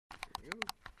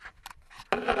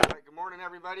morning,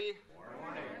 everybody.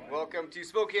 Morning. Welcome to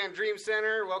Spokane Dream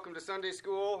Center. Welcome to Sunday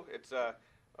School. It's a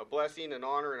blessing, an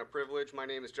honor, and a privilege. My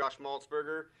name is Josh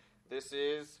Maltzberger. This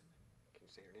is, can you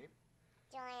say your name?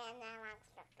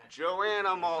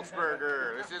 Joanna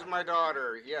Maltzberger. This is my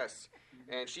daughter, yes.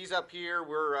 And she's up here.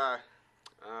 We're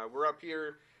up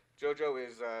here. JoJo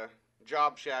is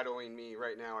job shadowing me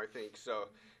right now, I think. So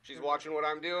she's watching what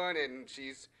I'm doing, and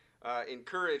she's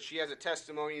encouraged. She has a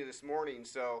testimony this morning.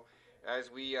 So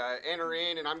as we enter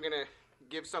in, and I'm going to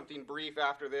give something brief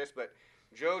after this, but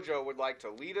JoJo would like to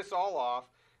lead us all off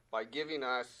by giving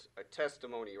us a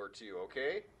testimony or two,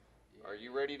 okay? Are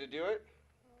you ready to do it?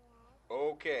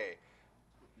 Okay.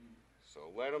 So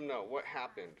let them know what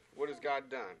happened. What has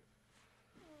God done?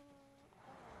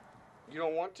 You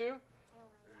don't want to?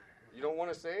 You don't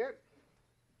want to say it?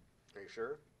 Are you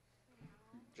sure?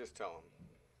 Just tell them.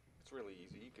 It's really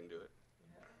easy. You can do it.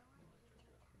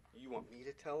 You want me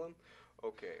to tell them?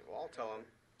 Okay, well, I'll tell them.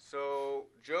 So,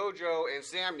 JoJo and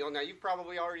Samuel, now you've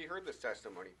probably already heard this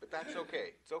testimony, but that's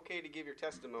okay. It's okay to give your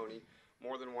testimony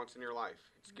more than once in your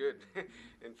life. It's good.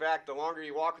 In fact, the longer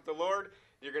you walk with the Lord,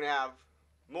 you're going to have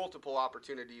multiple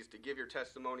opportunities to give your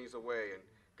testimonies away, and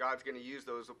God's going to use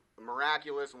those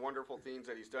miraculous, wonderful things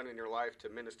that He's done in your life to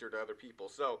minister to other people.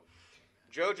 So,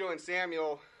 JoJo and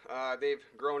Samuel, they've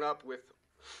grown up with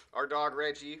our dog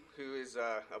Reggie, who is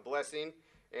a blessing,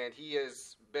 and he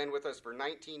has been with us for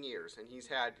 19 years, and he's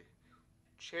had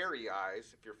cherry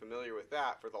eyes, if you're familiar with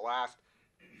that, for the last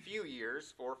few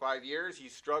years, 4 or 5 years.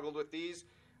 He's struggled with these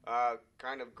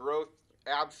kind of growth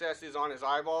abscesses on his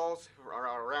eyeballs,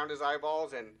 around his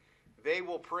eyeballs, and they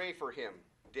will pray for him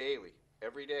daily,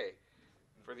 every day,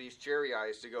 for these cherry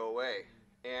eyes to go away.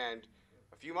 And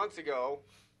a few months ago,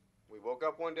 we woke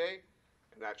up one day,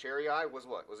 and that cherry eye was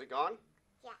what? Was it gone?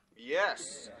 Yeah.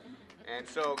 Yes. And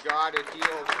so God had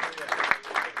healed,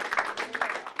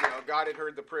 God had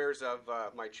heard the prayers of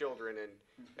my children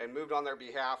and moved on their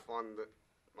behalf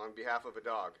on behalf of a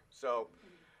dog. So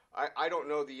I don't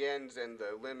know the ends and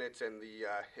the limits and the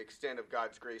extent of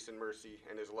God's grace and mercy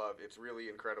and His love. It's really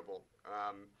incredible.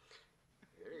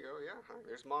 There you go. Yeah, hi,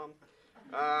 there's Mom.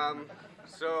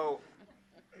 So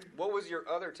what was your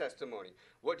other testimony?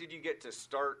 What did you get to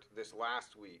start this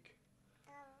last week?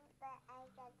 But I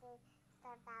got to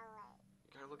start ballet.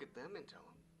 You gotta look at them and tell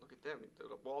them. Look at them.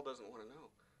 The wall doesn't want to know.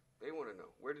 They want to know.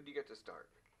 Where did you get to start?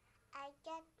 I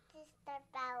got to start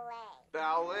ballet.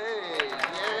 Ballet,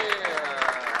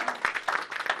 yeah.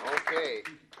 Okay,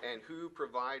 and who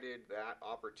provided that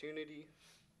opportunity?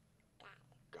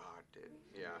 God did.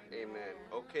 Yeah, amen.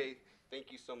 Okay,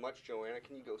 thank you so much, Joanna.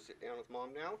 Can you go sit down with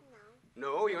Mom now?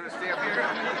 No. No? You want to stay up here?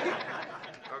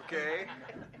 Okay.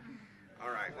 All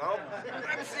right, well,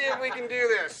 let's see if we can do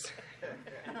this.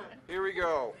 Here we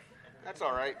go. That's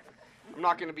all right. I'm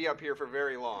not going to be up here for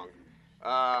very long.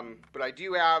 But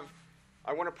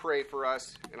I want to pray for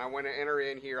us, and I want to enter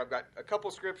in here. I've got a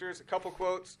couple scriptures, a couple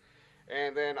quotes,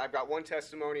 and then I've got one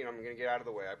testimony, and I'm going to get out of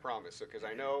the way, I promise, because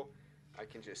I know I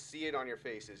can just see it on your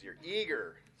faces. You're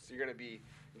eager, so you're going to be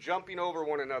jumping over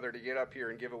one another to get up here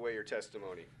and give away your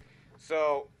testimony.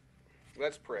 So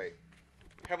let's pray.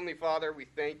 Heavenly Father, we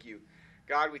thank you.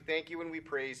 God, we thank you and we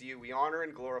praise you. We honor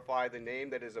and glorify the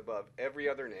name that is above every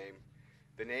other name,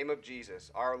 the name of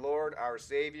Jesus, our Lord, our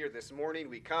Savior. This morning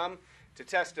we come to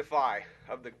testify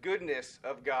of the goodness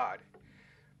of God.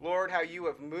 Lord, how you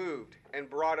have moved and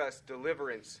brought us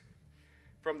deliverance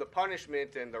from the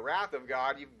punishment and the wrath of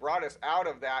God. You've brought us out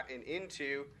of that and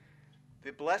into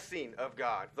the blessing of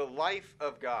God, the life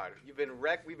of God. We've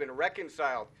been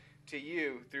reconciled to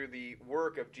you through the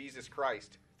work of Jesus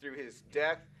Christ, through his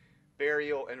death,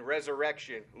 burial, and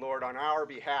resurrection, Lord, on our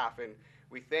behalf. And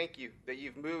we thank you that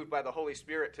you've moved by the Holy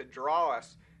Spirit to draw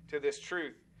us to this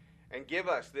truth and give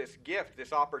us this gift,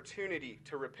 this opportunity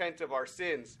to repent of our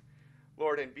sins,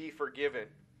 Lord, and be forgiven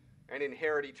and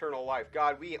inherit eternal life.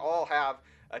 God, we all have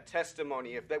a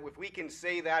testimony. If we can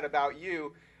say that about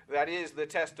you, that is the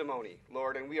testimony,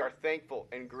 Lord, and we are thankful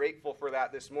and grateful for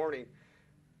that this morning.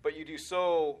 But you do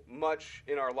so much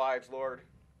in our lives, Lord.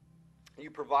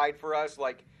 You provide for us,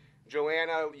 like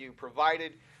Joanna, you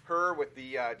provided her with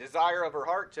the desire of her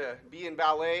heart to be in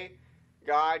ballet.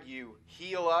 God, you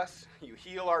heal us. You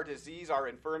heal our disease, our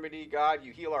infirmity. God,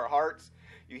 you heal our hearts.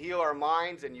 You heal our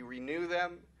minds and you renew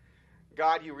them.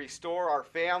 God, you restore our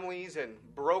families and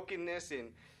brokenness in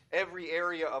every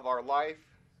area of our life.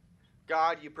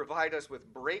 God, you provide us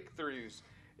with breakthroughs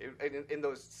in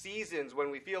those seasons when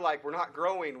we feel like we're not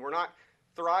growing, we're not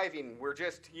thriving, we're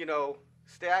just,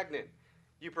 stagnant.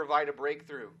 You provide a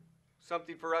breakthrough,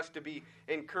 something for us to be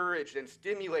encouraged and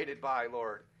stimulated by,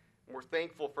 Lord. And we're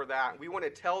thankful for that. We want to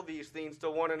tell these things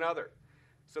to one another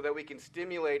so that we can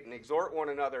stimulate and exhort one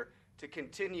another to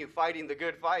continue fighting the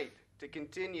good fight, to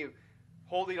continue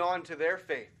holding on to their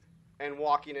faith and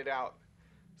walking it out.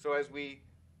 So as we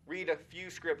read a few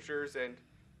scriptures and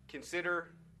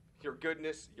consider your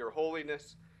goodness, your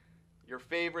holiness, your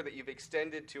favor that you've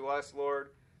extended to us, Lord,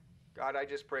 God, I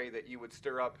just pray that you would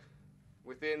stir up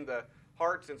within the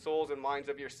hearts and souls and minds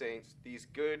of your saints these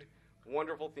good,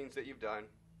 wonderful things that you've done,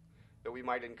 that we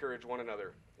might encourage one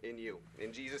another in you.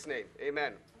 In Jesus' name,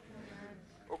 amen.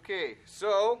 Okay,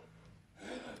 so,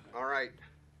 all right.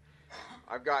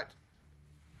 I've got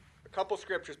a couple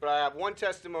scriptures, but I have one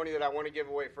testimony that I want to give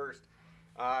away first.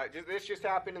 This just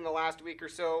happened in the last week or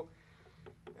so,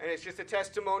 and it's just a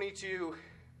testimony to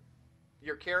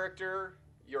your character,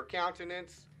 your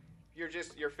countenance,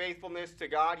 your faithfulness to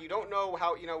God. You don't know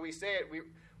how, we say it,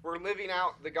 we're living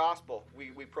out the gospel.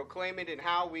 We proclaim it in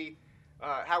how we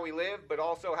live, but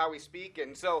also how we speak.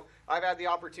 And so I've had the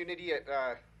opportunity at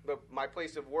my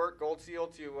place of work, Gold Seal,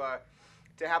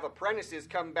 to have apprentices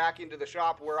come back into the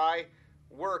shop where I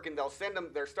work, and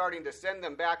they're starting to send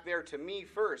them back there to me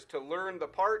first to learn the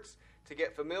parts, to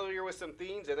get familiar with some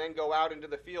things, and then go out into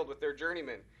the field with their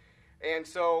journeymen. And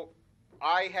so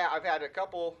I've had a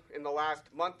couple in the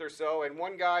last month or so, and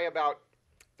one guy about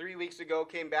 3 weeks ago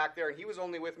came back there, and he was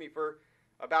only with me for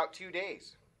about 2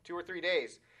 or 3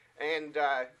 days. And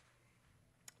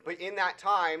but in that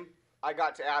time, I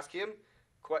got to ask him,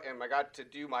 and I got to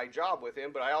do my job with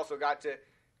him, but I also got to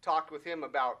talk with him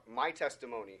about my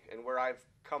testimony and where I've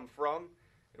come from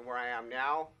and where I am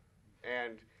now,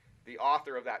 and the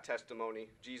author of that testimony,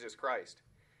 Jesus Christ.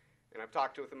 And I've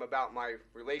talked with him about my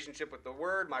relationship with the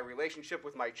Word, my relationship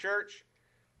with my church,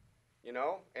 and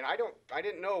I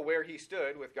didn't know where he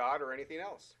stood with God or anything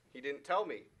else. He didn't tell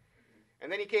me.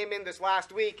 And then he came in this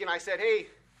last week, and I said, hey,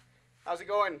 how's it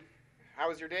going? How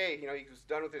was your day? He was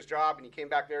done with his job, and he came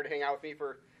back there to hang out with me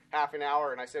for half an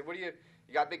hour. And I said,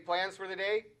 you got big plans for the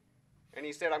day? And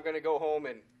he said, I'm going to go home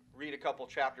and read a couple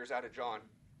chapters out of John.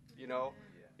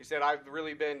 He said, I've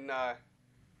really been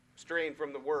straying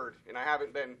from the Word, and I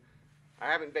haven't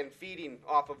been feeding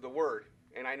off of the Word,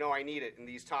 and I know I need it in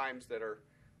these times that are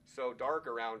so dark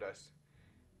around us.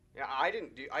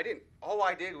 All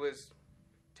I did was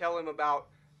tell him about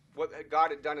what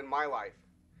God had done in my life,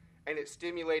 and it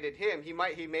stimulated him. He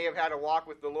may have had a walk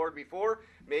with the Lord before.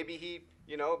 Maybe he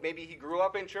grew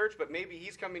up in church, but maybe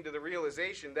he's coming to the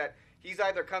realization that he's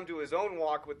either come to his own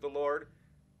walk with the Lord,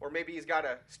 or maybe he's got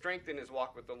to strengthen his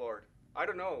walk with the Lord. I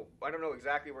don't know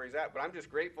exactly where he's at, but I'm just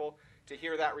grateful to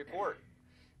hear that report.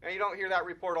 Now, you don't hear that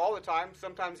report all the time.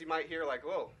 Sometimes you might hear like,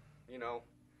 whoa, they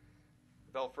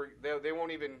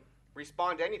won't even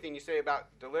respond to anything you say about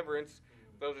deliverance.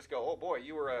 They'll just go, oh boy,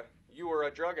 you were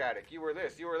a drug addict. You were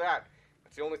this, you were that.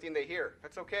 That's the only thing they hear.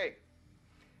 That's okay.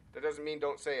 That doesn't mean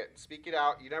don't say it. Speak it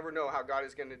out. You never know how God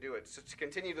is going to do it. So to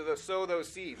continue to sow those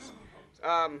seeds.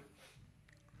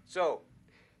 So,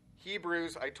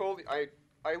 Hebrews,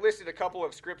 I listed a couple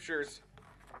of scriptures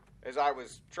as I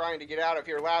was trying to get out of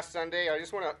here last Sunday. I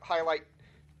just want to highlight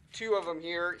two of them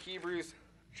here. Hebrews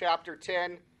chapter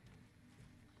 10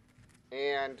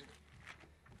 and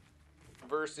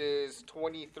verses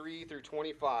 23 through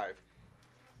 25.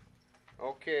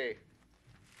 Okay.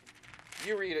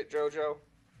 You read it, Jojo.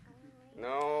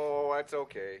 No, that's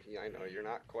okay. Yeah, I know, you're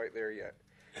not quite there yet.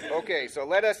 Okay, so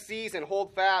let us seize and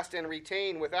hold fast and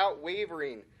retain without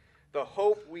wavering the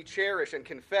hope we cherish and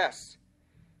confess.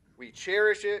 We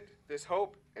cherish it, this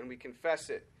hope, and we confess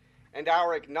it. And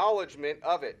our acknowledgement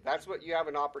of it. That's what you have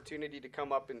an opportunity to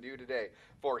come up and do today.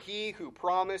 For he who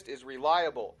promised is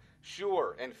reliable,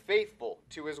 sure, and faithful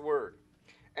to his word.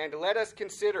 And let us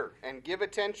consider and give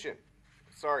attentive,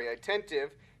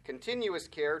 continuous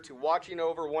care to watching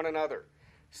over one another,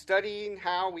 studying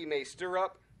how we may stir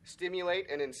up, stimulate,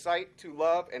 and incite to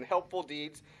love and helpful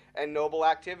deeds and noble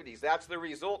activities. That's the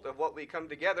result of what we come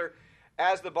together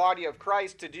as the body of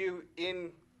Christ to do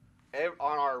on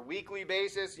our weekly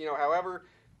basis.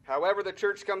 However the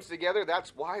church comes together,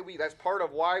 that's part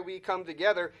of why we come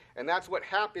together, and that's what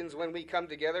happens when we come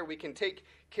together. We can take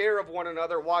care of one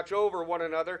another, watch over one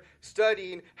another,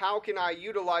 studying how can I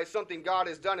utilize something God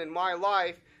has done in my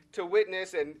life to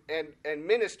witness and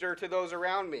minister to those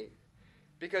around me,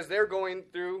 because they're going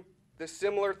through the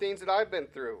similar things that I've been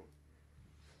through.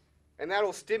 And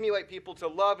that'll stimulate people to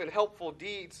love and helpful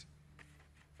deeds.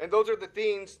 And those are the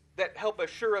things that help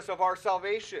assure us of our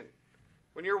salvation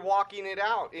when you're walking it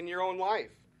out in your own life.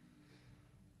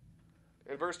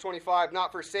 In verse 25,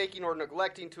 not forsaking or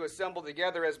neglecting to assemble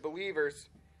together as believers,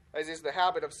 as is the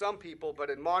habit of some people, but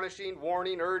admonishing,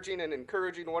 warning, urging, and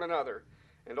encouraging one another,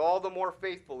 and all the more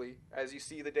faithfully as you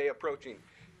see the day approaching.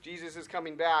 Jesus is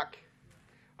coming back.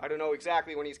 I don't know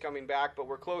exactly when he's coming back, but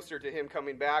we're closer to him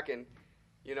coming back. And,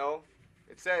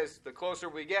 it says the closer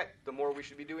we get, the more we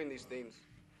should be doing these things.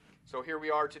 So here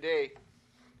we are today,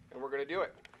 and we're going to do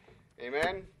it.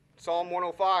 Amen. Psalm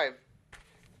 105,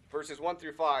 verses 1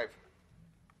 through 5.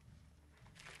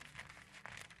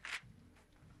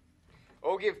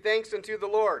 Oh, give thanks unto the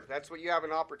Lord. That's what you have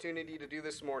an opportunity to do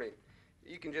this morning.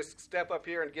 You can just step up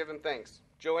here and give him thanks.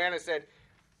 Joanna said,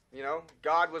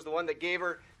 God was the one that gave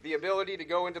her the ability to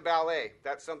go into ballet.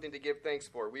 That's something to give thanks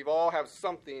for. We've all have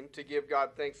something to give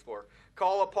God thanks for.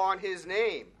 Call upon his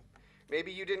name.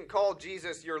 Maybe you didn't call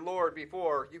Jesus your Lord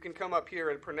before. You can come up here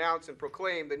and pronounce and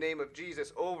proclaim the name of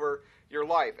Jesus over your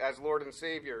life as Lord and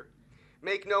Savior.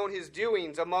 Make known his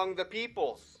doings among the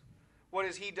peoples. What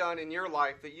has he done in your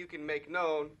life that you can make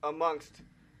known amongst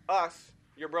us,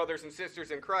 your brothers and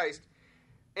sisters in Christ,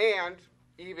 and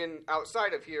even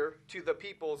outside of here, to the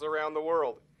peoples around the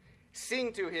world?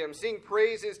 Sing to him, sing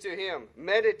praises to him,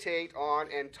 meditate on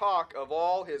and talk of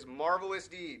all his marvelous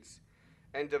deeds,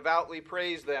 and devoutly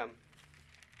praise them.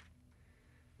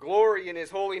 Glory in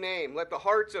his holy name. Let the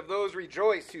hearts of those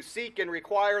rejoice who seek and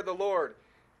require the Lord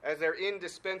as their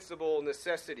indispensable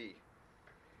necessity.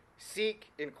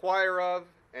 Seek, inquire of,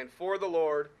 and for the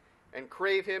Lord, and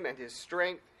crave him and his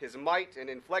strength, his might and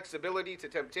inflexibility to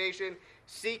temptation.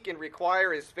 Seek and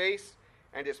require his face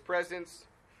and his presence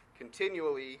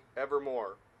continually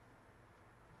evermore.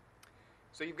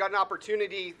 So you've got an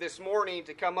opportunity this morning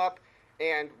to come up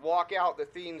and walk out the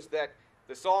things that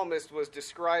the psalmist was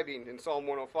describing in Psalm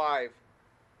 105.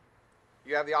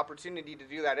 You have the opportunity to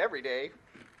do that every day,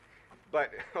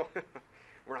 but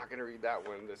we're not going to read that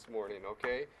one this morning,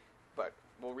 okay? But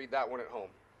we'll read that one at home.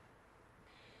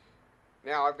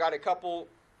 Now, I've got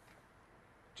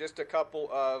just a couple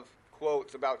of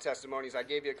quotes about testimonies. I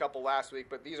gave you a couple last week,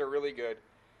 but these are really good.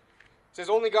 It says,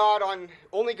 only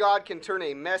God can turn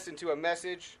a mess into a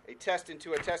message, a test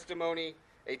into a testimony,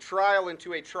 a trial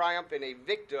into a triumph, and a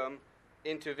victim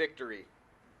into victory.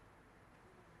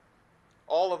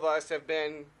 All of us have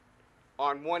been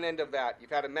on one end of that. You've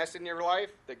had a mess in your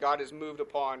life that God has moved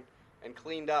upon and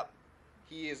cleaned up.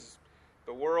 He is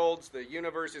the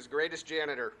universe's greatest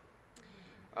janitor.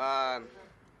 A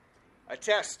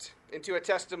test into a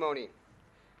testimony.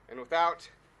 And without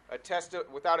a test,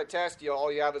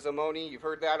 all you have is ammonia. You've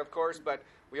heard that, of course, but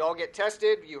we all get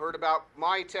tested. You heard about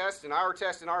my test and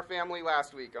our family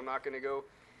last week. I'm not going to go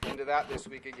into that this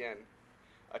week again.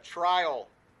 A trial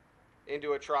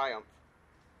into a triumph,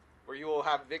 where you will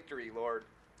have victory, Lord.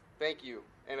 Thank you.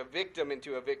 And a victim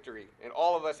into a victory. And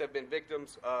all of us have been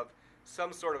victims of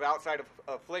some sort of outside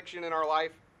affliction in our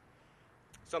life,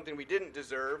 something we didn't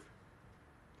deserve.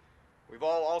 We've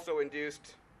all also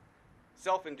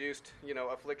self-induced,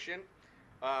 affliction.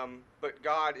 But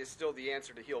God is still the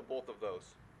answer to heal both of those.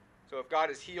 So if God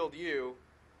has healed you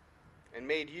and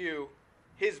made you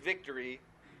his victory,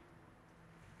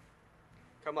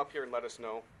 come up here and let us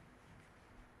know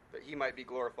that he might be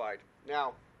glorified.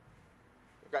 Now,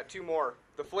 I've got two more.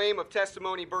 The flame of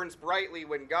testimony burns brightly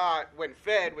when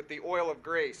fed with the oil of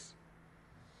grace.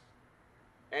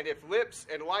 And if lips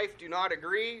and life do not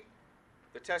agree,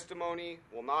 the testimony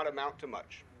will not amount to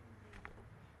much.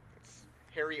 It's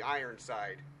Harry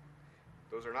Ironside.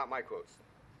 Those are not my quotes,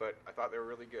 but I thought they were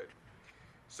really good.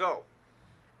 So,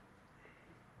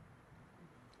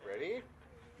 ready?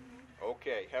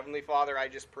 Okay. Heavenly Father, I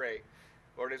just pray,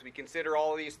 Lord, as we consider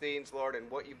all of these things, Lord,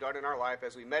 and what you've done in our life,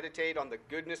 as we meditate on the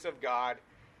goodness of God,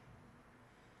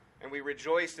 and we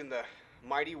rejoice in the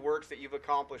mighty works that you've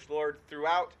accomplished, Lord,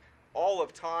 throughout all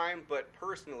of time, but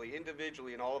personally,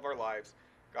 individually, in all of our lives.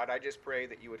 God, I just pray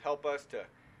that you would help us to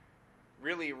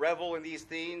really revel in these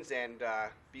things and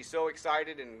be so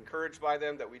excited and encouraged by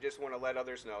them that we just want to let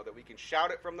others know that we can shout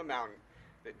it from the mountain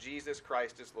that Jesus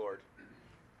Christ is Lord.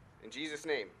 In Jesus'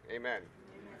 name, amen.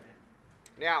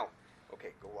 Now, okay,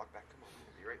 go walk back. Come on,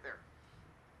 we'll be right there.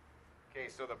 Okay,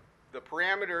 so the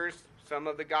parameters, some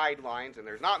of the guidelines, and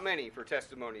there's not many for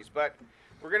testimonies, but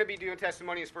we're going to be doing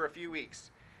testimonies for a few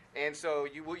weeks. And so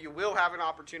you will have an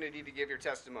opportunity to give your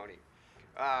testimony.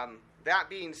 That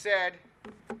being said,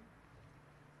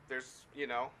 there's,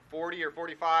 40 or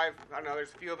 45, I don't know,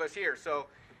 there's a few of us here. So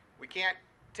we can't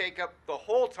take up the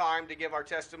whole time to give our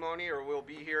testimony, or we'll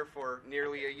be here for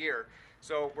nearly a year.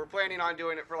 So we're planning on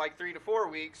doing it for like 3 to 4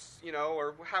 weeks,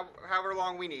 or however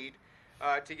long we need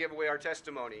to give away our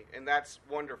testimony. And that's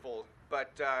wonderful.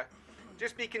 But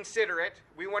just be considerate.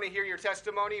 We want to hear your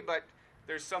testimony, but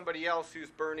there's somebody else who's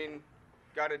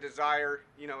got a desire,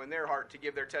 in their heart to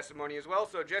give their testimony as well.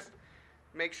 So just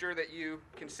make sure that you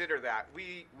consider that.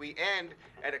 We end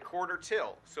at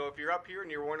 1:45. So if you're up here and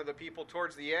you're one of the people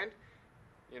towards the end,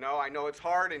 I know it's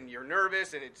hard and you're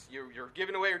nervous and you're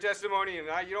giving away your testimony and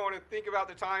you don't want to think about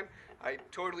the time. I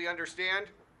totally understand.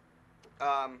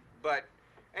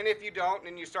 And if you don't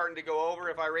and you're starting to go over,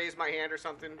 if I raise my hand or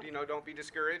something, don't be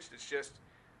discouraged. It's just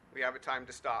we have a time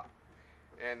to stop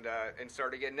and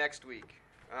start again next week.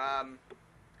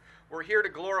 We're here to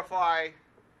glorify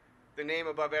the name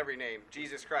above every name,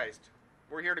 Jesus Christ.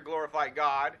 We're here to glorify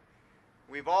God.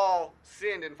 We've all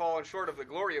sinned and fallen short of the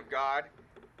glory of God.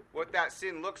 What that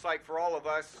sin looks like for all of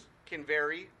us can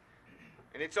vary.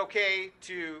 And it's okay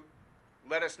to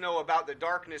let us know about the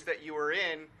darkness that you were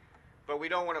in, but we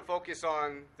don't want to focus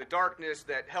on the darkness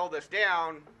that held us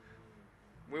down.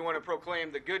 We want to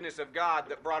proclaim the goodness of God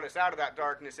that brought us out of that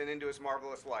darkness and into his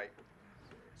marvelous light.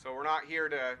 So we're not here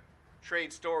to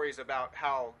trade stories about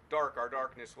how dark our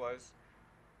darkness was,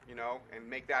 and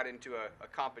make that into a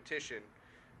competition.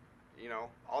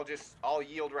 I'll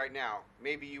yield right now.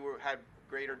 Maybe you had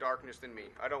greater darkness than me.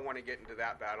 I don't want to get into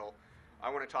that battle. I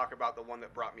want to talk about the one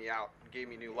that brought me out and gave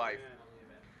me new life.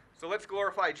 Amen. So let's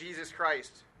glorify Jesus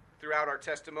Christ throughout our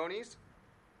testimonies.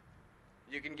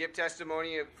 You can give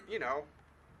testimony of,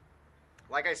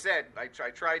 like I said, I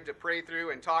tried to pray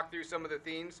through and talk through some of the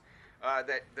things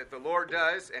that the Lord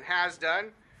does and has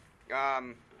done.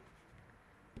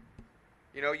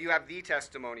 You have the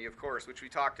testimony, of course, which we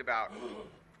talked about,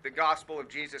 the gospel of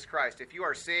Jesus Christ. If you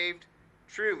are saved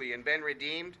truly and been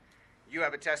redeemed, you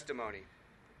have a testimony.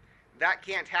 That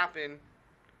can't happen.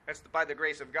 That's by the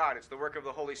grace of God. It's the work of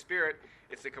the Holy Spirit.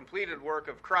 It's the completed work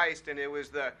of Christ, and it was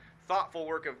the thoughtful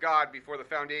work of God before the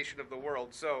foundation of the world.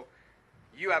 So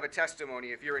you have a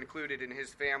testimony if you're included in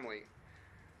his family.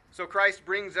 So Christ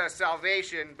brings us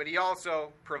salvation, but he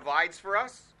also provides for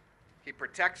us. He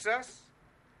protects us.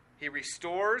 He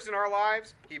restores in our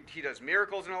lives. He does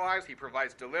miracles in our lives. He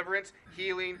provides deliverance,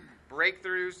 healing,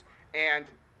 breakthroughs, and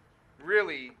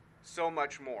really so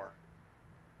much more.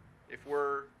 If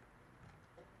we're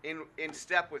in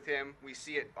step with him, we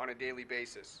see it on a daily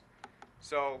basis.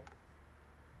 So,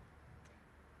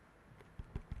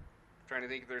 trying to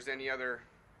think if there's any other.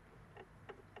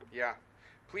 Yeah.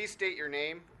 Please state your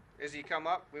name as you come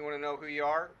up. We want to know who you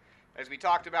are. As we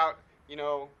talked about,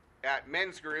 at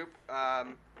men's group,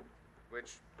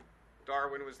 which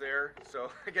Darwin was there.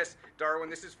 So I guess, Darwin,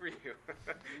 this is for you.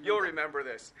 You'll remember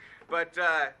this. But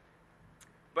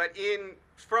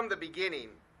from the beginning,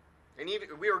 and even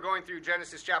we were going through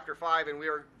Genesis chapter 5, and we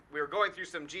were going through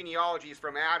some genealogies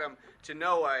from Adam to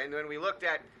Noah, and when we looked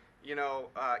at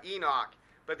Enoch.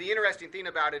 But the interesting thing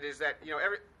about it is that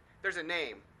there's a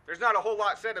name. There's not a whole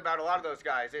lot said about a lot of those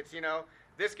guys. It's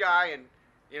this guy and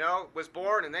was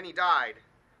born and then he died,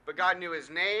 but God knew his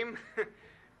name.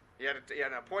 He had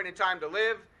an appointed time to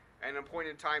live and an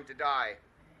appointed time to die.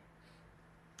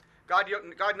 God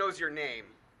knows your name.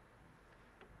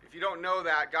 If you don't know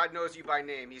that, God knows you by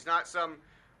name. He's not some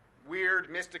weird,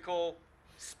 mystical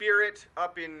spirit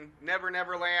up in Never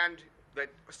Land that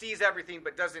sees everything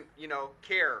but doesn't,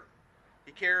 care.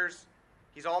 He cares.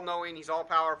 He's all-knowing. He's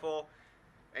all-powerful.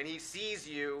 And he sees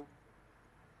you.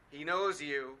 He knows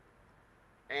you.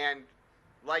 And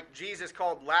like Jesus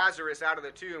called Lazarus out of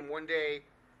the tomb, one day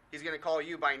he's going to call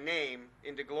you by name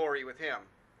into glory with him.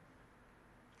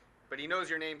 But he knows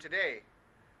your name today.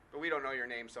 But we don't know your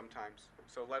name sometimes.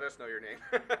 So let us know your name.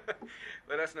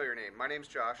 Let us know your name. My name's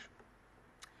Josh.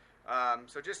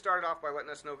 So just start off by letting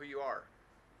us know who you are.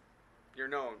 You're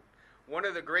known. One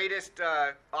of the greatest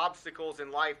obstacles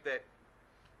in life that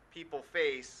people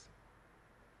face,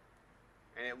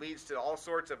 and it leads to all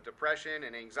sorts of depression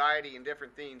and anxiety and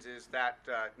different things, is that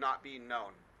not being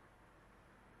known.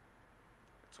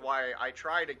 That's why I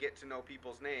try to get to know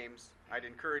people's names. I'd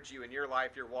encourage you in your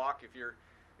life, your walk,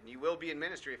 and you will be in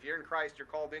ministry. If you're in Christ, you're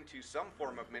called into some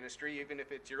form of ministry, even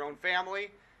if it's your own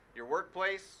family, your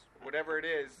workplace, whatever it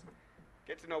is.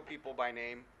 Get to know people by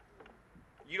name.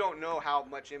 You don't know how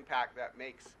much impact that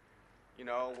makes.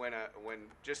 When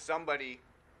just somebody,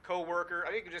 coworker,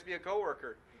 I think it could just be a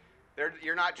coworker.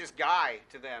 You're not just guy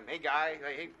to them. Hey guy,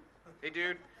 hey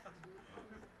dude,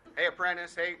 hey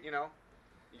apprentice, hey, you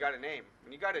got a name.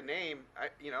 When you got a name,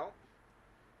 it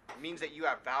means that you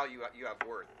have value, you have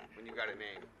worth when you got a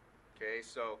name. Okay,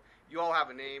 so you all have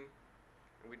a name,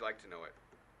 and we'd like to know it.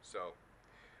 So,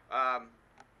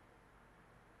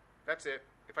 that's it.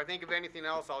 If I think of anything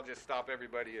else, I'll just stop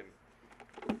everybody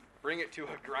and bring it to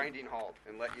a grinding halt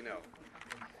and let you know.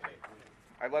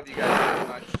 I love you guys very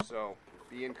much, so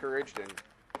be encouraged and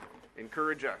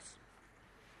encourage us.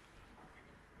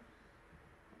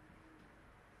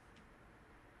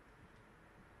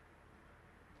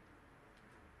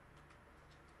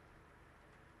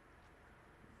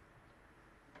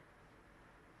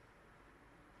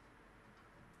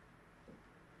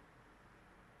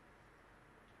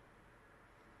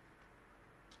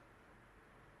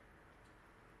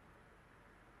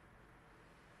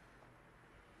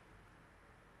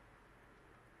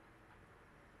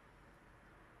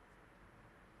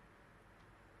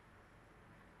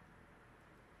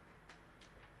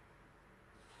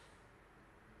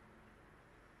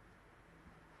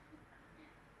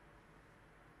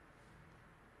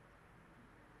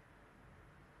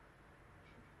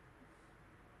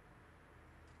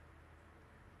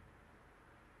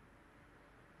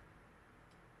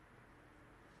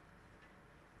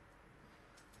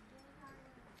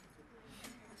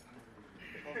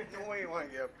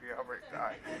 want to get up here. I'll break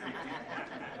die.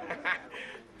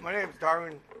 My name is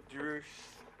Darwin Drews.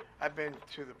 I've been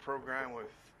to the program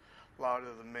with a lot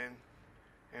of the men,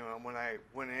 and when I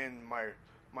went in, my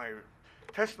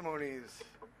testimony is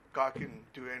God can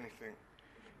do anything,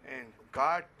 and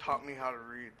God taught me how to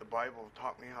read. The Bible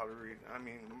taught me how to read. I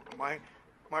mean,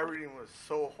 my reading was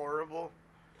so horrible,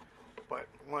 but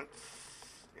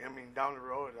down the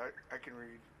road, I can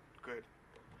read good.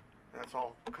 And that's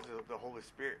all because of the Holy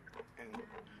Spirit and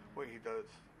what He does.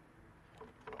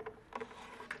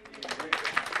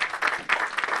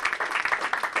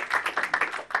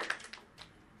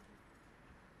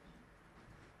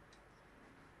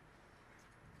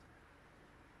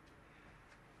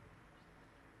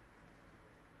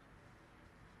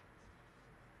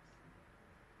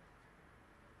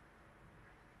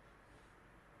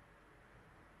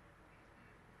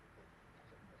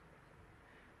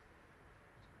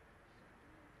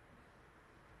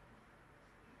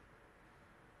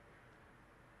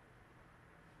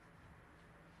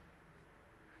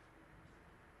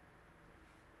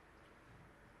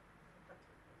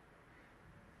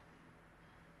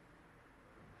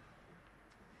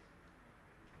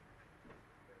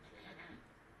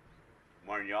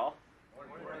 Morning, y'all.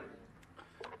 Morning.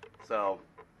 So,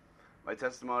 my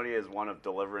testimony is one of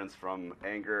deliverance from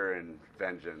anger and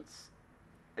vengeance.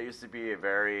 I used to be a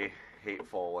very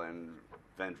hateful and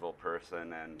vengeful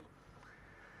person, and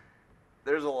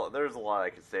there's a lot I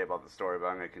could say about the story, but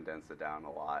I'm going to condense it down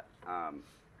a lot. I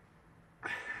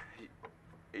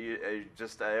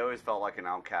always felt like an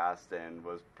outcast and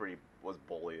was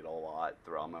bullied a lot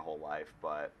throughout my whole life,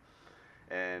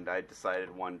 and I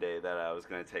decided one day that I was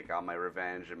going to take out my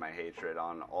revenge and my hatred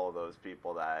on all those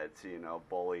people that,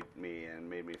 bullied me and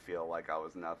made me feel like I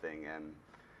was nothing. And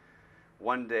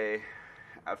one day,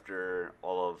 after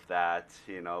all of that,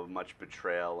 much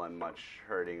betrayal and much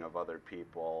hurting of other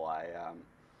people,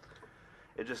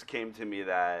 it just came to me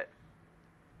that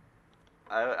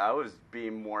I was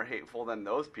being more hateful than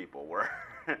those people were.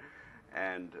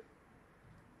 And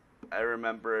I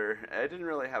remember I didn't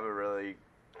really have a really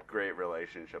great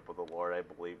relationship with the Lord. I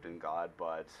believed in God,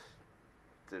 but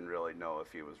didn't really know if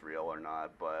He was real or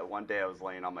not. But one day I was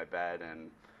laying on my bed,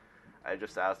 and I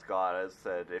just asked God. I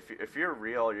said, if you're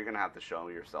real, you're going to have to show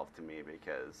yourself to me,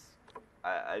 because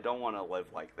I don't want to live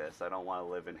like this. I don't want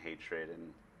to live in hatred.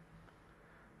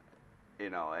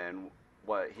 And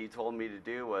what He told me to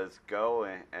do was go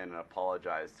and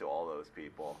apologize to all those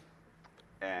people.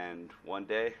 And one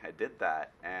day I did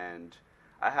that, and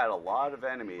I had a lot of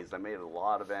enemies. I made a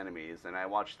lot of enemies, and I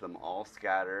watched them all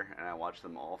scatter, and I watched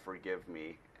them all forgive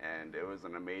me. And it was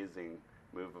an amazing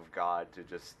move of God to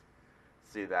just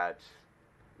see that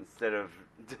instead of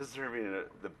deserving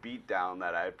the beatdown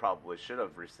that I probably should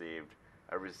have received,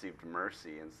 I received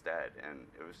mercy instead. And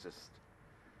it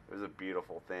was a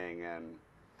beautiful thing. And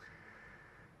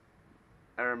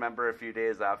I remember a few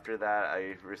days after that,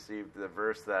 I received the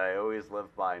verse that I always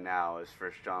live by now, is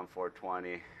 1 John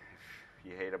 4:20.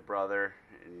 If you hate a brother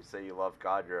and you say you love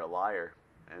God, you're a liar.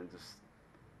 And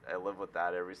I live with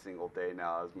that every single day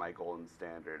now as my golden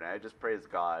standard. And I just praise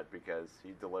God because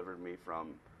He delivered me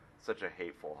from such a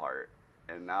hateful heart.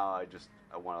 And now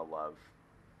I want to love.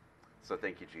 So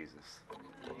thank you, Jesus.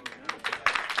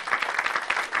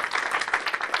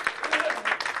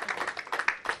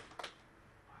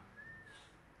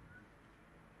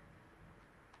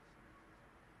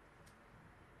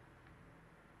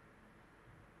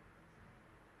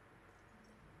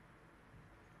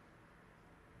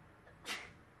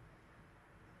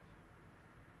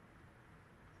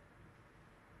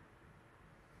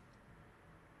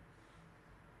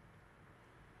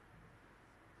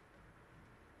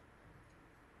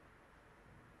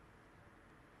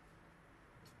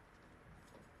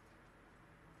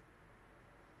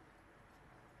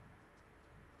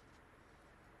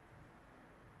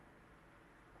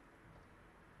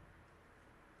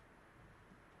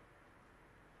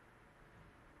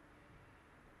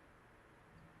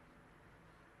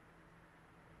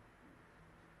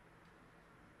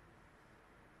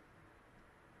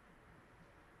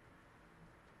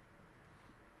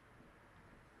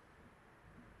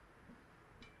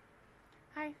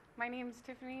 Hi, my name is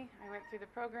Tiffany. I went through the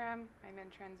program. I'm in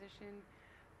transition.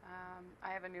 I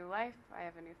have a new life. I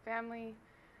have a new family.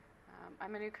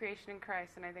 I'm a new creation in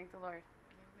Christ, and I thank the Lord.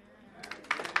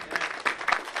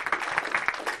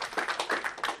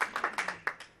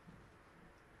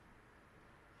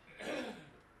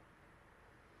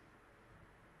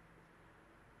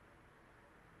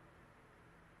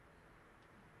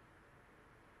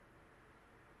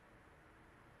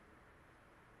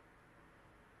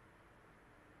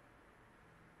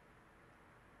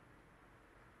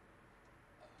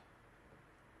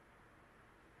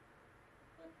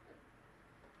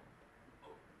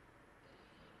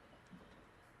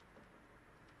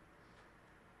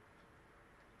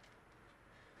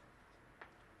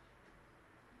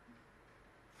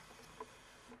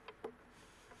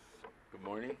 Good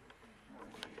morning.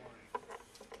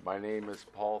 My name is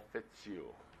Paul Fitzhugh.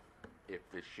 If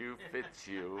the shoe fits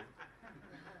you,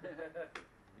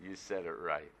 you said it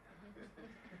right.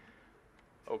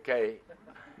 Okay.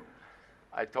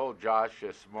 I told Josh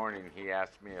this morning, he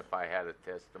asked me if I had a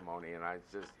testimony, and I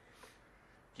says,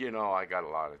 I got a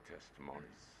lot of testimonies.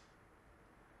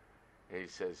 And he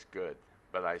says, good.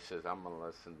 But I says, I'm going to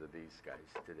listen to these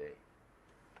guys today.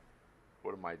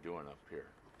 What am I doing up here?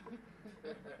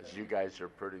 Because you guys are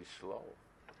pretty slow.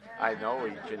 I know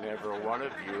each and every one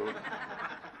of you.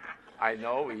 I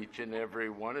know each and every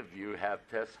one of you have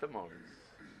testimonies,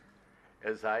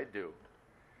 as I do.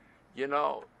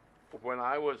 When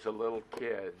I was a little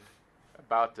kid,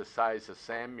 about the size of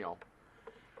Samuel,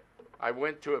 I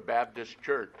went to a Baptist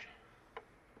church,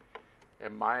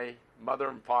 and my mother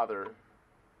and father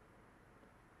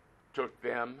took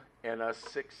them and us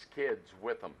 6 kids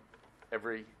with them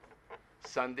every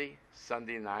Sunday,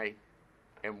 Sunday night,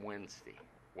 and Wednesday.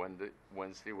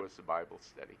 Wednesday was the Bible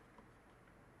study.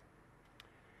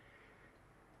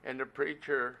 And the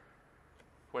preacher,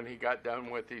 when he got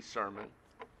done with his sermon,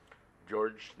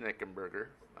 George Snickenberger,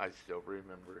 I still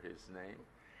remember his name,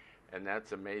 and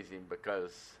that's amazing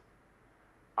because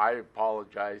I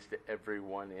apologize to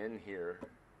everyone in here.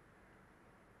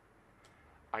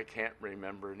 I can't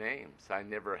remember names. I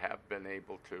never have been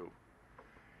able to.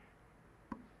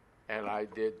 And I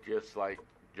did just like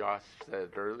Josh said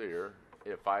earlier,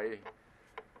 if I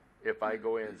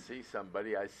go in and see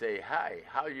somebody, I say, hi,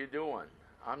 how you doing?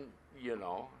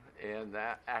 And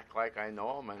act like I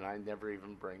know them, and I never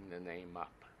even bring the name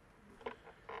up.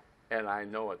 And I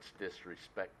know it's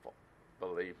disrespectful.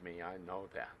 Believe me, I know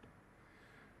that.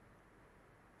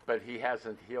 But he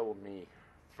hasn't healed me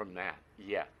from that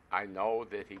yet. I know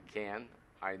that he can.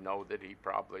 I know that he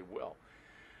probably will.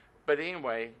 But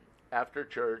anyway, after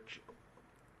church,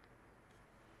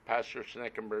 Pastor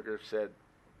Snickenberger said,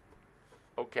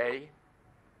 okay,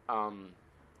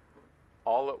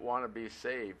 all that want to be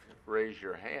saved, raise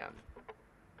your hand.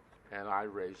 And I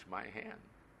raised my hand.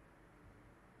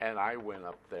 And I went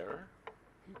up there.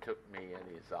 He took me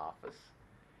in his office.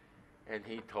 And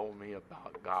he told me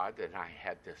about God, and I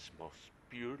had this most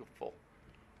beautiful,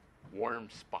 warm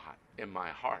spot in my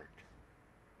heart.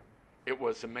 It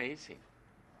was amazing.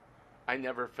 I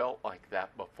never felt like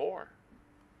that before.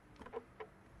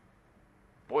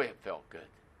 Boy, it felt good.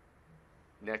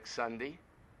 Next Sunday,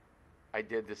 I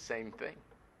did the same thing.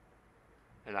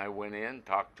 And I went in,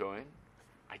 talked to him.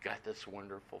 I got this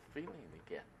wonderful feeling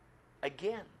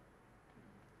again.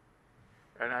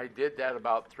 And I did that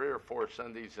about 3 or 4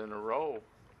 Sundays in a row.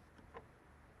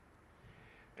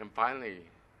 And finally,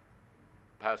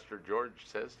 Pastor George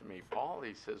says to me, Paul,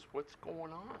 he says, what's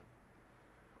going on?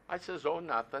 I says, oh,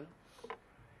 nothing.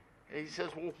 And he says,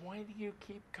 well, why do you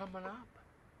keep coming up?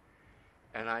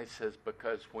 And I says,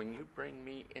 because when you bring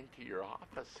me into your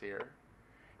office here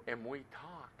and we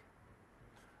talk,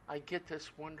 I get this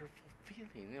wonderful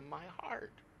feeling in my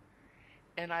heart.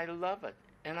 And I love it.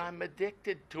 And I'm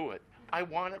addicted to it. I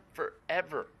want it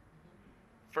forever.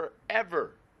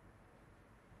 Forever.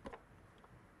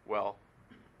 Well,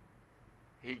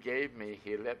 he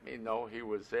let me know he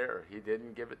was there. He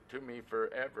didn't give it to me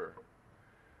forever.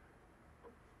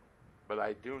 But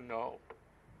I do know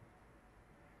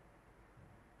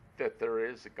that there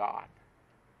is a God.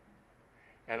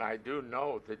 And I do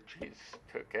know that Jesus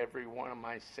took every one of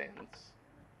my sins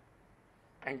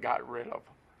and got rid of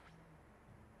them.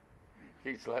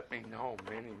 He's let me know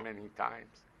many, many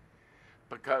times.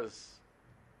 Because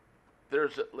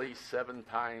there's at least 7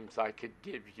 times I could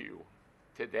give you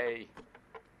today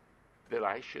that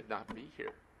I should not be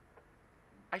here.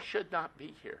 I should not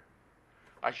be here.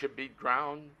 I should be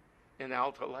drowned in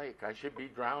Alta Lake. I should be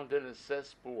drowned in a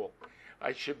cesspool.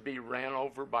 I should be ran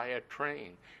over by a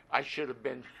train. I should have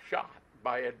been shot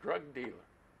by a drug dealer.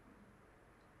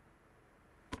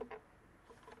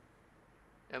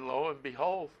 And lo and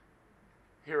behold,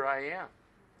 here I am.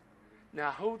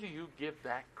 Now, who do you give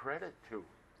that credit to?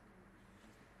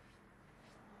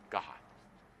 God.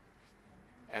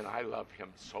 And I love him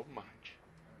so much.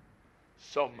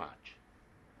 So much.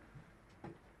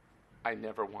 I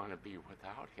never want to be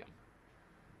without him.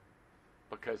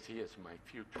 Because he is my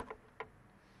future.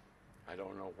 I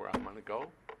don't know where I'm going to go,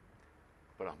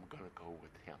 but I'm going to go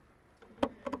with him.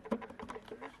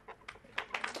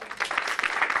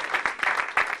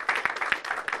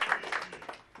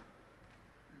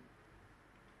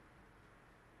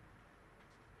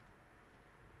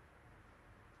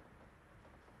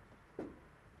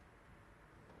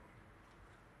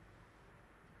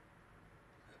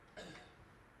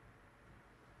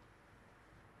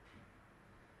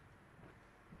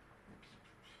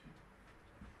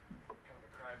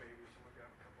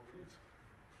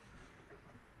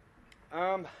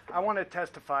 I want to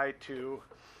testify to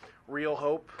real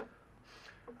hope,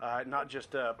 not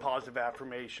just a positive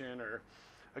affirmation or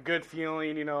a good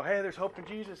feeling, hey, there's hope in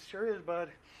Jesus. Sure is, bud.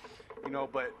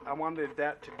 But I wanted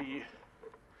that to be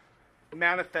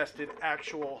manifested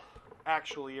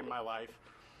actually in my life,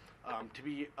 to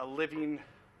be a living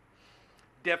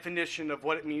definition of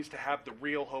what it means to have the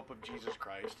real hope of Jesus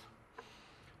Christ,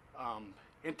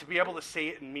 and to be able to say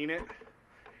it and mean it,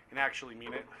 and actually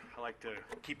mean it. I like to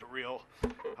keep it real.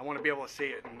 I want to be able to say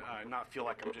it and not feel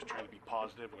like I'm just trying to be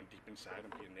positive when deep inside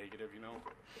I'm being negative,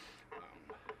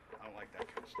 I don't like that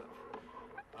kind of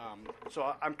stuff.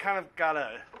 So I'm kind of got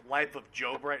a life of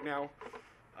Job right now.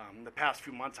 The past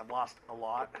few months I've lost a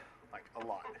lot, like a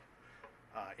lot.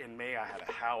 In May I had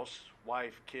a house,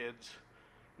 wife, kids,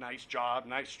 nice job,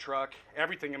 nice truck,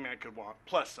 everything a man could want,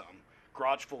 plus some.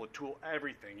 Garage full of tools,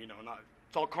 everything,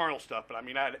 it's all carnal stuff, but I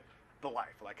had the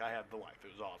life. Like, I had the life.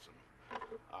 It was awesome.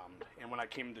 And when I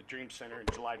came to Dream Center on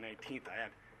July 19th, I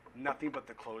had nothing but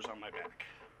the clothes on my back.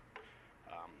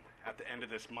 At the end of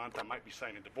this month, I might be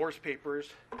signing divorce papers.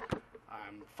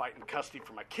 I'm fighting custody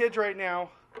for my kids right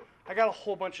now. I got a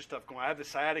whole bunch of stuff going on. I have the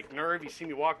sciatic nerve. You see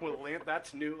me walking with a limp.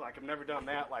 That's new. Like, I've never done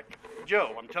that. Like,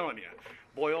 Joe, I'm telling you.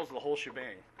 Boils, the whole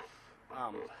shebang.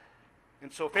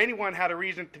 And so if anyone had a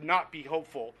reason to not be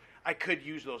hopeful, I could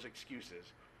use those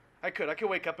excuses. I could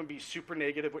wake up and be super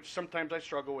negative, which sometimes I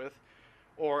struggle with,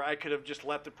 or I could have just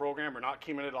left the program or not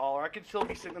came in at all, or I could still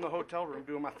be sitting in the hotel room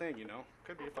doing my thing,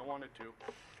 Could be if I wanted to.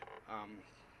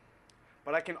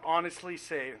 But I can honestly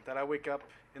say that I wake up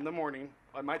in the morning.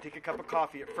 I might take a cup of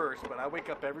coffee at first, but I wake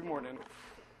up every morning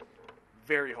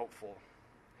very hopeful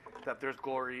that there's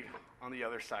glory on the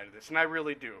other side of this. And I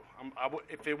really do.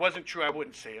 If it wasn't true, I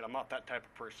wouldn't say it. I'm not that type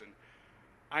of person.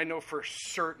 I know for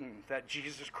certain that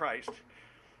Jesus Christ,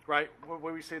 right, what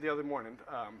did we say the other morning?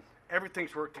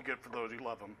 Everything's worked to good for those who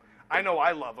love him. I know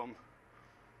I love him.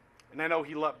 And I know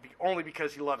he loved me only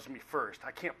because he loves me first.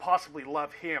 I can't possibly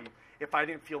love him if I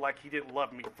didn't feel like he didn't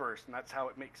love me first. And that's how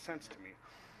it makes sense to me.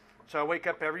 So I wake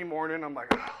up every morning. I'm like,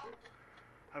 oh,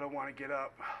 I don't want to get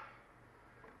up.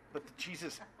 But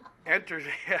Jesus enters,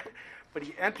 but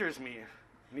he enters me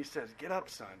and he says, get up,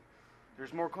 son.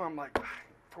 There's more going on. I'm like,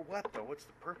 for what though? What's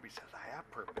the purpose? He says, I have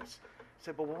purpose. I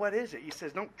said, well, what is it? He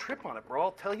says, don't trip on it, bro.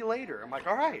 I'll tell you later. I'm like,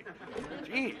 all right.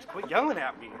 Jeez, quit yelling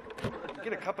at me.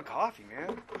 Get a cup of coffee,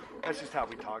 man. That's just how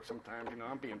we talk sometimes.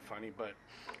 I'm being funny. But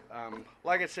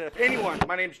like I said, if anyone,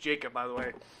 my name's Jacob, by the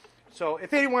way. So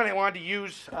if anyone wanted to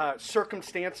use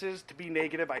circumstances to be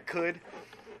negative, I could.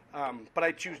 But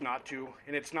I choose not to.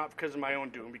 And it's not because of my own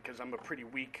doing, because I'm a pretty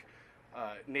weak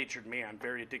natured man,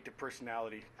 very addictive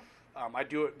personality. I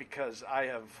do it because I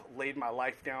have laid my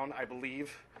life down, I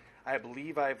believe. I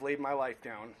have laid my life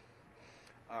down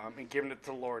and given it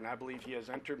to the Lord, and I believe he has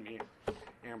entered me,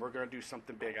 and we're going to do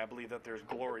something big. I believe that there's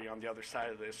glory on the other side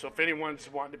of this. So if anyone's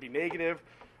wanting to be negative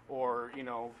or,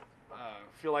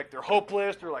 feel like they're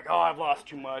hopeless, they're like, oh, I've lost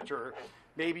too much, or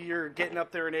maybe you're getting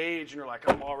up there in age and you're like,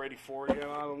 I'm already 40, I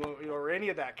don't know, or any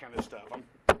of that kind of stuff.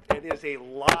 It is a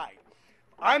lie.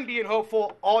 I'm being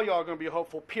hopeful. All y'all are going to be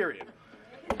hopeful, period.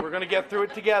 We're going to get through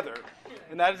it together.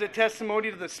 And that is a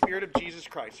testimony to the Spirit of Jesus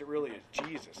Christ. It really is.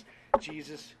 Jesus.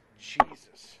 Jesus.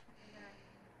 Jesus.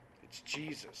 It's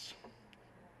Jesus.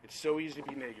 It's so easy to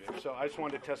be negative. So I just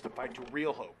wanted to testify to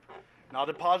real hope. Not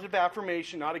a positive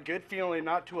affirmation, not a good feeling,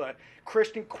 not to a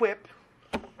Christian quip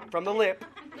from the lip.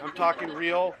 I'm talking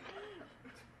real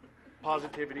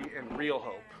positivity and real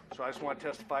hope. So I just want to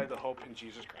testify the hope in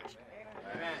Jesus Christ.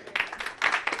 Amen.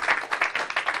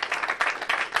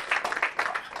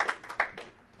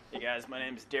 Hey guys, my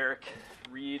name's Derek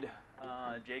Reed.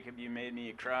 Jacob, you made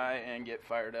me cry and get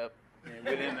fired up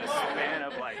within the span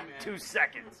of like 2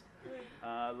 seconds.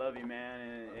 I love you,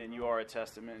 man, and you are a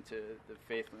testament to the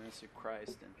faithfulness of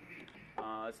Christ. And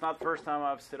it's not the first time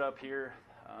I've stood up here,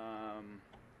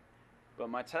 but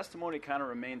my testimony kind of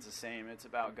remains the same. It's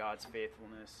about God's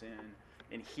faithfulness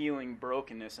and healing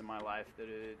brokenness in my life that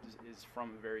is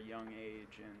from a very young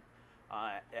age. And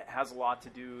it has a lot to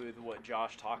do with what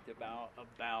Josh talked about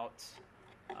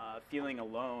feeling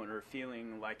alone or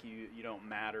feeling like you don't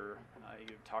matter.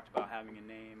 You talked about having a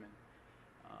name, and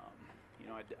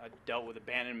I dealt with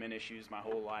abandonment issues my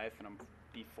whole life, and I'm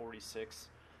be 46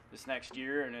 this next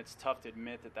year, and it's tough to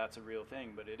admit that that's a real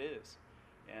thing, but it is.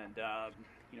 And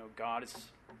God has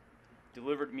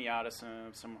delivered me out of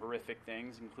some horrific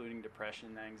things, including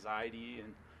depression, anxiety,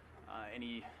 and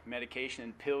any medication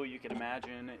and pill you can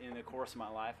imagine in the course of my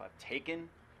life I've taken.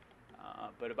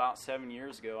 But about 7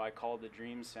 years ago, I called the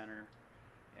Dream Center,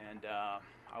 and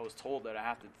I was told that I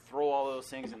have to throw all those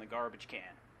things in the garbage can.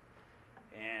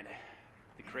 And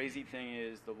the crazy thing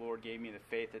is the Lord gave me the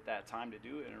faith at that time to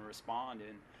do it and respond,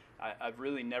 and I've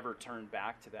really never turned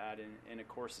back to that in a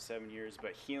course of 7 years.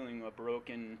 But healing a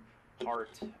broken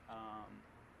heart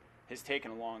has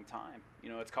taken a long time.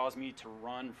 It's caused me to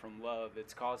run from love.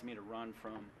 It's caused me to run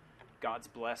from God's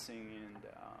blessing, and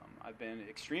I've been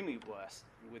extremely blessed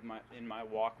in my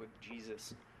walk with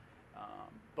Jesus.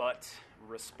 But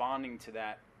responding to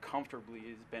that comfortably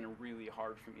has been really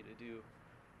hard for me to do.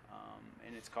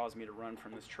 And it's caused me to run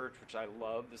from this church, which I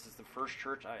love. This is the first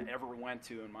church I ever went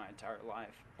to in my entire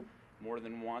life, more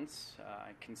than once.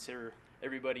 I consider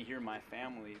everybody here my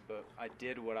family, but I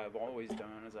did what I've always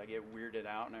done, is I get weirded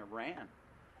out and I ran.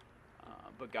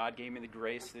 But God gave me the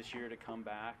grace this year to come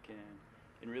back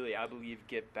and really, I believe,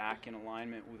 get back in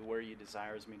alignment with where He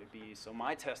desires me to be. So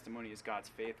my testimony is God's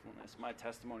faithfulness. My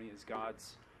testimony is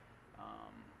God's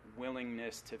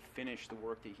willingness to finish the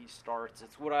work that He starts.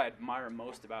 It's what I admire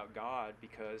most about God,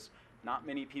 because not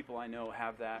many people I know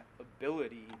have that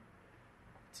ability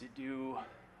to do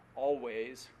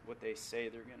always what they say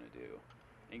they're going to do.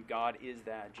 And God is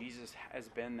that. Jesus has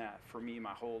been that for me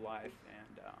my whole life.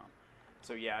 And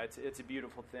so yeah, it's a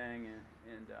beautiful thing.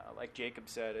 And like Jacob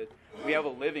said, we have a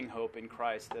living hope in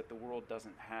Christ that the world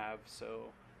doesn't have.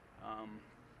 So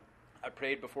I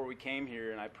prayed before we came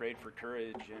here, and I prayed for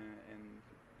courage, and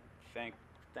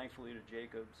thankfully to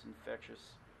Jacob's infectious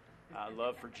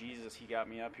love for Jesus, he got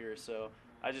me up here. So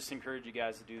I just encourage you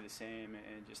guys to do the same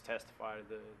and just testify to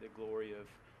the glory of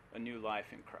a new life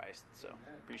in Christ. So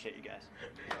appreciate you guys.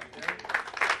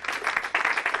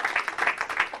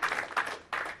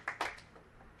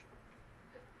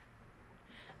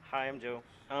 Hi, I'm Joe.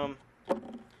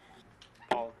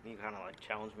 Paul, you kind of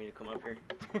challenged me to come up here.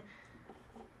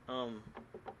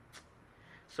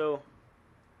 So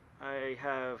I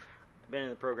have been in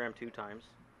the program 2 times.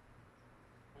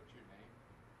 What's your name?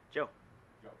 Joe.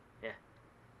 Joe. Yeah.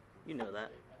 You know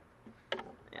that.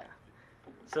 Yeah.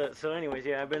 So anyways,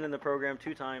 yeah, I've been in the program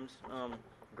 2 times.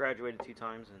 Graduated 2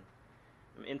 times, and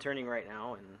I'm interning right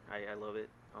now, and I love it.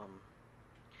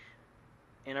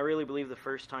 And I really believe the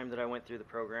first time that I went through the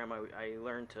program, I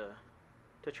learned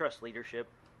to trust leadership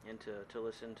and to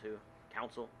listen to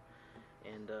counsel,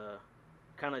 and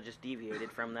kind of just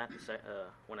deviated from that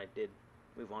when I did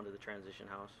move on to the transition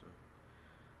house.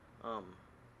 And,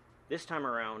 this time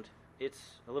around, it's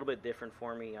a little bit different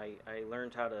for me. I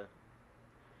learned how to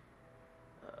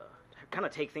kind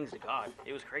of take things to God.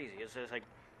 It was crazy. It's just like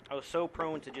I was so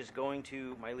prone to just going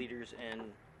to my leaders and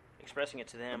expressing it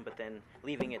to them, but then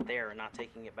leaving it there and not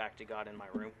taking it back to God in my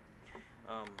room.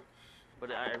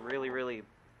 But I really, really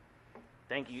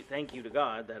thank you to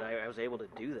God that I was able to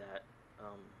do that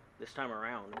this time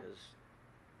around, because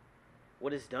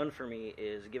what it's done for me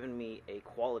is given me a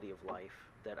quality of life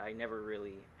that I never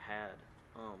really had.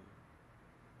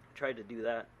 Tried to do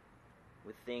that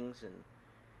with things and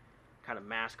kind of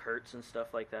mask hurts and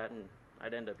stuff like that, and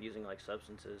I'd end up using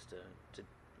substances to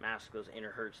mask those inner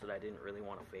hurts that I didn't really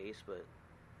want to face. But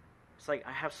it's like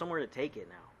I have somewhere to take it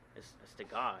now. It's to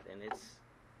God, and it's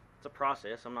a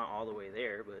process. I'm not all the way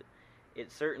there, but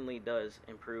it certainly does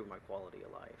improve my quality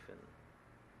of life, and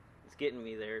it's getting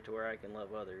me there to where I can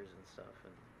love others and stuff.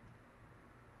 And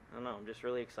I don't know, I'm just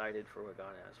really excited for what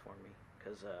God has for me,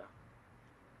 because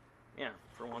yeah,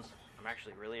 for once I'm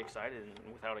actually really excited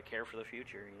and without a care for the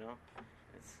future.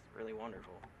 It's really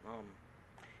wonderful.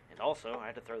 And also, I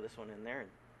had to throw this one in there.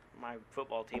 My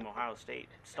football team, Ohio State,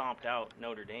 stomped out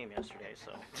Notre Dame yesterday,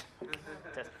 so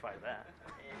testify to that.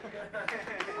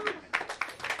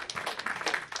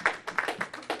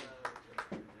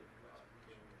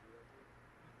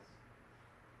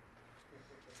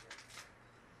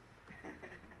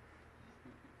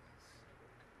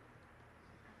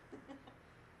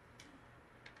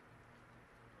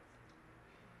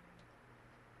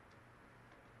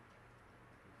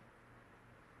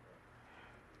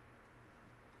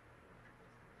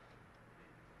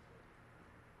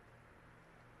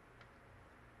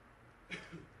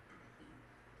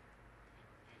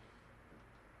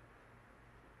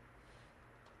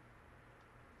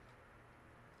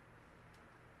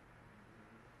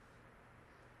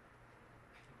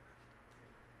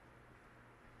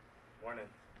 Morning.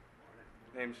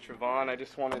 Name's Trevon. I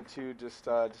just wanted to just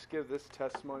give this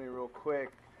testimony real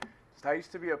quick. I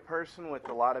used to be a person with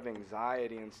a lot of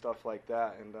anxiety and stuff like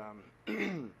that,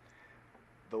 and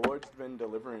the Lord's been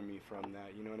delivering me from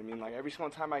that. You know what I mean? Every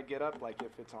single time I get up,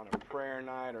 if it's on a prayer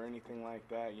night or anything like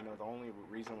that, the only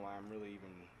reason why I'm really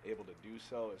even able to do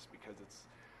so is because it's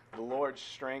the Lord's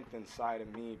strength inside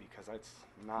of me, because that's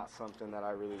not something that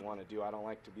I really want to do. I don't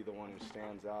like to be the one who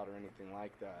stands out or anything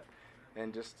like that.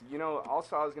 And just,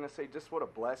 also I was going to say just what a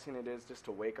blessing it is just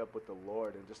to wake up with the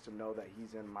Lord and just to know that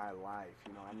he's in my life.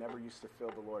 I never used to feel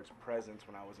the Lord's presence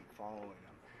when I wasn't following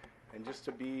him. And just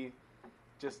to be,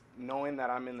 just knowing that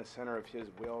I'm in the center of his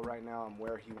will right now and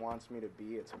where he wants me to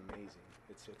be, it's amazing.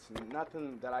 It's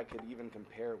nothing that I could even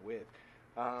compare with.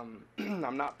 I'm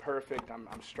not perfect. I'm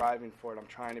striving for it. I'm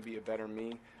trying to be a better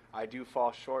me. I do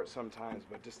fall short sometimes,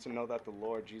 but just to know that the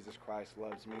Lord Jesus Christ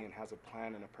loves me and has a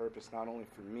plan and a purpose not only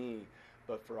for me,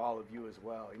 but for all of you as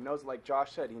well. He knows, like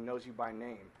Josh said, he knows you by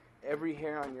name. Every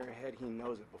hair on your head, he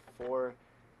knows it before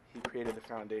he created the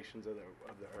foundations of the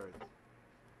earth.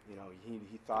 He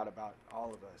thought about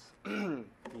all of us.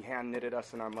 He hand knitted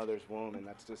us in our mother's womb, and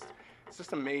it's just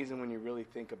amazing when you really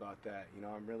think about that.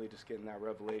 I'm really just getting that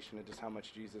revelation of just how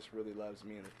much Jesus really loves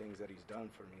me and the things that he's done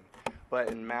for me. But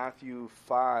in Matthew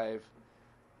 5,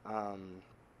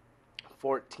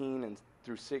 14 and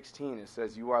through 16, it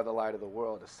says, "You are the light of the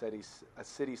world, a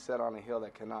city set on a hill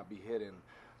that cannot be hidden.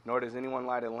 Nor does anyone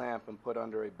light a lamp and put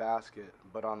under a basket,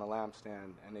 but on the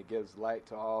lampstand, and it gives light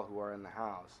to all who are in the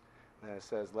house." And it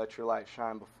says, "Let your light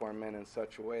shine before men in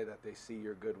such a way that they see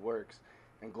your good works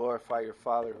and glorify your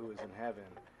Father who is in heaven."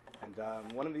 And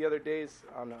one of the other days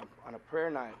on a prayer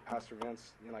night, Pastor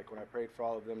Vince, like when I prayed for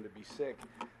all of them to be sick,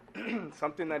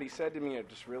 something that he said to me, it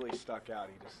just really stuck out.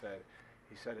 He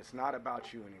said, "It's not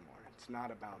about you anymore. It's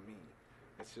not about me.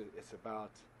 It's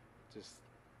about just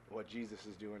what Jesus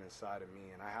is doing inside of me,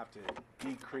 and I have to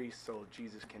decrease so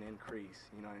Jesus can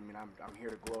increase." You know what I mean? I'm here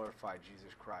to glorify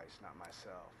Jesus Christ, not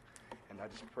myself. And I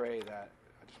just pray that,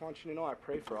 I just want you to know, I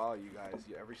pray for all you guys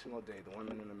every single day, the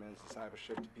women in the men's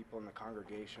discipleship, the people in the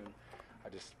congregation. I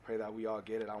just pray that we all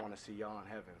get it. I want to see y'all in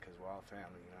heaven because we're all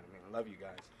family. You know what I mean? I love you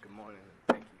guys. Good morning.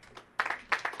 And thank you.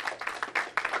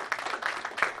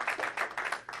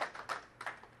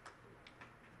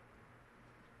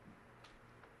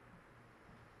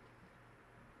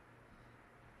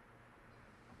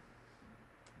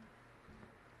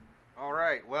 All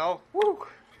right, well,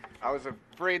 I was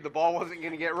afraid the ball wasn't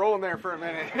going to get rolling there for a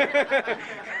minute.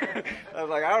 I was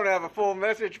like, I don't have a full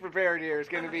message prepared here. It's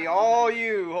going to be all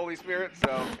you, Holy Spirit.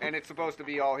 And it's supposed to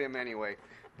be all him anyway.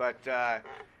 But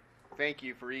thank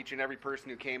you for each and every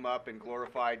person who came up and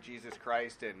glorified Jesus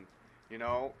Christ. And,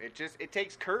 it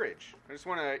takes courage. I just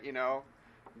want to,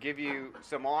 give you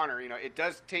some honor. It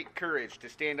does take courage to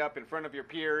stand up in front of your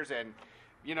peers and,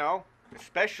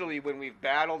 especially when we've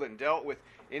battled and dealt with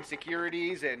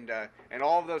insecurities and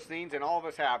all of those things, and all of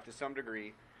us have to some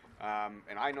degree.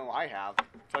 And I know I have. I'll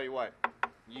tell you what,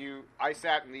 I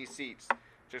sat in these seats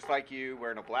just like you,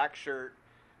 wearing a black shirt,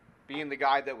 being the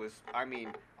guy that was, I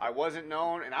wasn't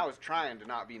known, and I was trying to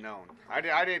not be known. I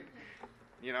didn't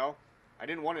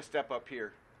want to step up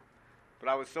here, but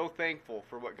I was so thankful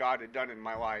for what God had done in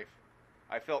my life.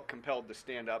 I felt compelled to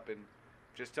stand up and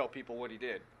just tell people what he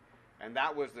did. And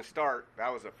that was the start.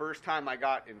 That was the first time I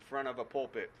got in front of a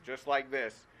pulpit, just like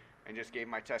this, and just gave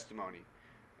my testimony.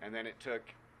 And then it took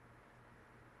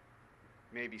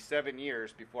maybe 7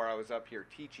 years before I was up here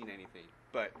teaching anything.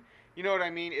 But you know what I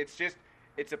mean? It's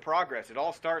a progress. It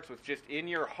all starts with just in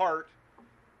your heart,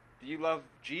 do you love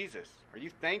Jesus? Are you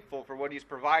thankful for what he's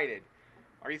provided?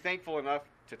 Are you thankful enough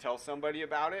to tell somebody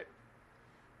about it?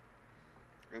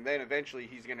 And then eventually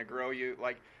he's going to grow you.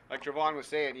 Like Trevon was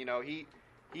saying,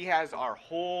 he has our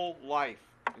whole life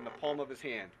in the palm of his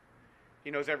hand.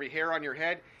 He knows every hair on your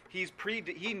head. He's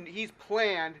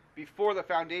planned before the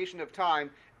foundation of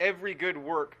time every good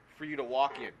work for you to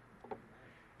walk in.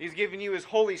 He's given you his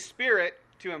Holy Spirit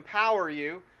to empower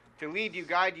you, to lead you,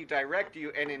 guide you, direct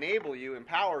you, and enable you,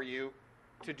 empower you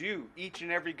to do each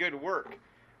and every good work.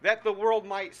 That the world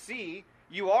might see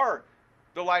you are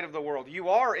the light of the world. You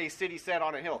are a city set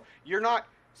on a hill. You're not,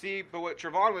 but what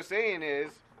Trevon was saying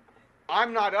is,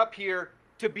 I'm not up here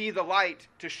to be the light,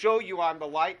 to show you I'm the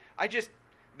light.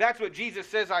 That's what Jesus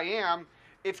says I am.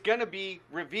 It's going to be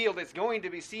revealed. It's going to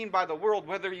be seen by the world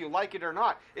whether you like it or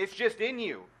not. It's just in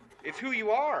you. It's who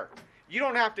you are. You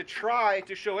don't have to try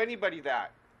to show anybody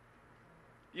that.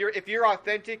 If you're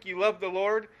authentic, you love the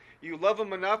Lord, you love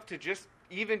him enough to just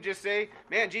say,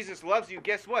 man, Jesus loves you,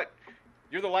 guess what?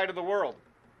 You're the light of the world.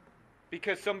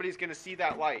 Because somebody's going to see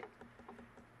that light.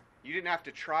 You didn't have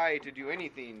to try to do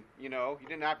anything, You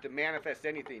didn't have to manifest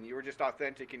anything. You were just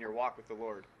authentic in your walk with the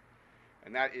Lord.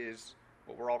 And that is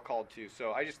what we're all called to.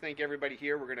 So I just thank everybody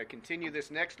here. We're going to continue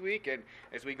this next week, and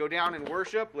as we go down in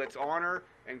worship, let's honor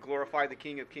and glorify the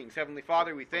King of Kings. Heavenly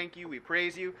Father, we thank you, we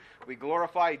praise you, we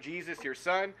glorify Jesus, your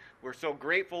Son. We're so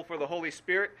grateful for the Holy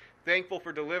Spirit, thankful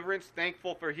for deliverance,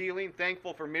 thankful for healing,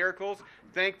 thankful for miracles,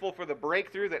 thankful for the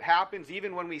breakthrough that happens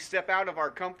even when we step out of our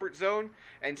comfort zone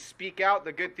and speak out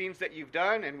the good things that you've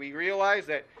done, and we realize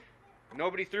that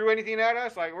nobody threw anything at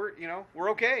us. Like,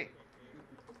 we're okay.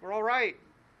 We're all right.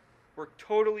 We're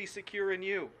totally secure in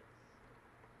you.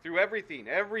 Through everything,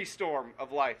 every storm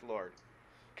of life, Lord.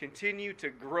 Continue to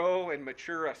grow and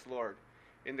mature us, Lord.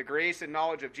 In the grace and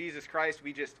knowledge of Jesus Christ,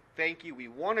 we just thank you. We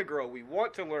want to grow. We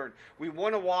want to learn. We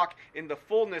want to walk in the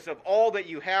fullness of all that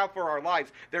you have for our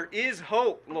lives. There is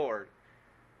hope, Lord.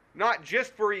 Not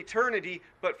just for eternity,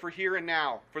 but for here and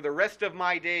now. For the rest of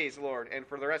my days, Lord, and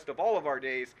for the rest of all of our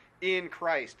days in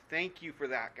Christ. Thank you for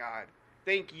that, God.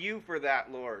 Thank you for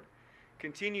that, Lord.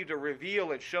 Continue to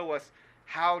reveal and show us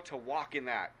how to walk in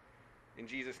that. In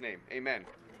Jesus' name, amen.